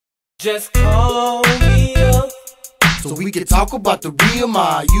Just call me up so we can talk about the real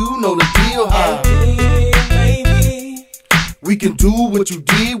ma. You know the deal, huh? Baby, we can do what you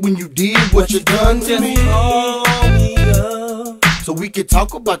did when you did what you done to me. just call me up So we can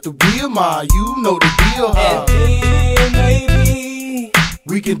talk about the real ma. You know the deal, huh? baby,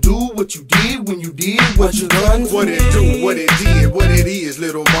 we can do what you did when you did what you done to What me. it do, what it did, what it is,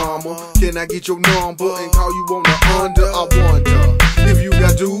 little mama. Can I get your number and call you on the under? I wonder if you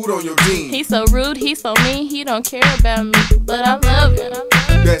got dude on your team. He's so rude, he's so mean, he don't care about me, but I love him.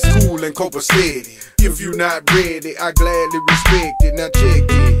 That's cool and copacetic. If you not ready, I gladly respect it. Now check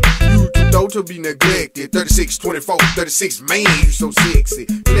it. You too low to be neglected. 36, 24, 36, man, you so sexy.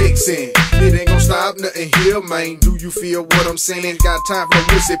 Flexing, it ain't gon' stop nothing here, man. Do you feel what I'm saying? Ain't got time for no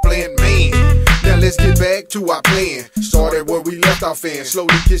wussy playing, man. Now let's get back to our plan. Started where we left our fan.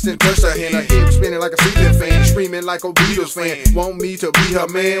 Slowly kissed and touched her hand. Her head spinning like a ceiling fan. Screaming like a Beatles fan. Want me to be her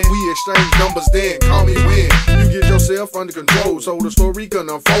man? We exchange numbers then. Call me when you get yourself under control. So the story can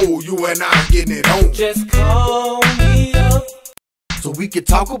unfold. You and I getting it on. just call me up So we can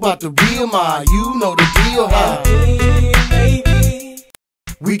talk about the real ma. You know the deal, huh? baby,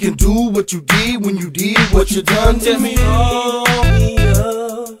 we can do what you did when you did what you done to just me. call me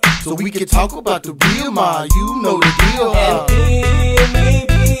up So we can talk about the real ma. You know the deal, huh?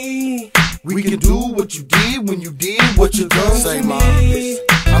 baby, we can do what you did when you did what you done to Say, me. Ma, Listen,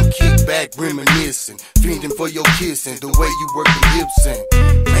 I'm kick back reminiscing, fiending for your kissing, the way you work the hips and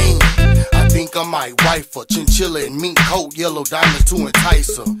man, I think I might wife her. Chinchilla and mink coat, yellow diamonds to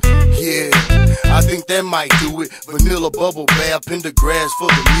entice her. Yeah, I think that might do it. Vanilla bubble bath in the grass for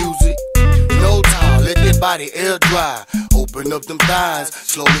the music. No time, let that body air dry. Open up them thighs,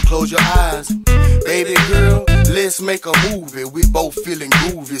 slowly close your eyes. Baby girl, let's make a movie. We both feeling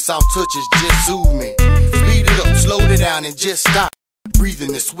groovy, soft touches just soothe me. Speed it up, slow it down and just stop. Breathing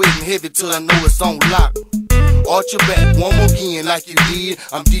and sweating heavy till I know it's on lock. Arch your back one more again like you did.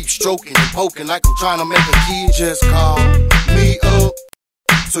 I'm deep stroking and poking like I'm trying to make a kid. Just call me up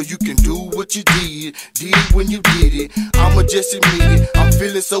so you can do what you did when you did it. I'ma just admit it, I'm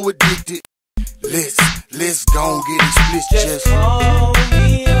feeling so addicted. Let's go and get it split. just call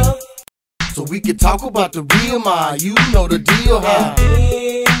me up so we can talk about the real ma. You know the deal, huh?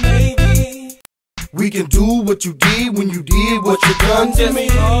 baby, we can do what you did when you did what you done to just me.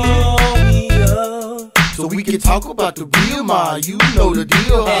 call me up So we can talk about the real ma. You know the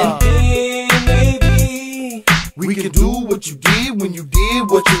deal, huh? baby, we can do what you did when you did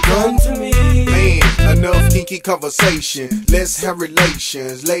what you done to me. Man, enough kinky conversation. Let's have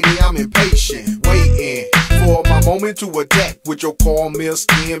relations. Lady, I'm impatient. Waiting for my moment to attack with your caramel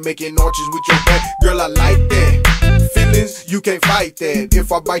skin, making arches with your back. Girl, I like that. Feelings, you can't fight that.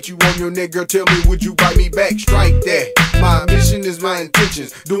 If I bite you on your neck, girl, tell me, would you bite me back? Strike that. My mission is my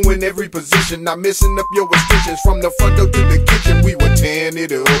intentions. Doing every position, not messing up your extensions. From the front door to the kitchen, we were tearing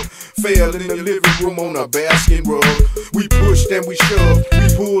it up. Fell in the living room on a basket rug. We pushed and we shoved,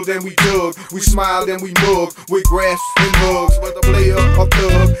 we pulled and we dug, we smiled and we mugged, with grasps and hugs. But the player, a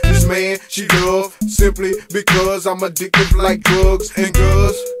thug, this man she loved, simply because I'm addicted like drugs and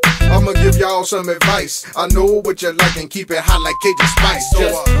guns. I'ma give y'all some advice. I know what you like and keep it hot like Cajun spice. So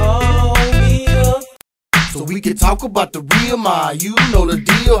just call me up so we can talk about the real ma. You know the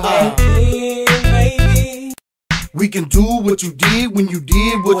deal, huh? baby, we can do what you did when you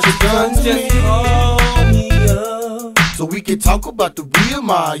did what you done to just me. call me up So we can talk about the real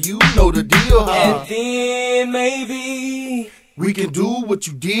ma. You know the deal, huh? and then maybe we can do what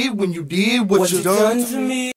you did when you did what you done to me.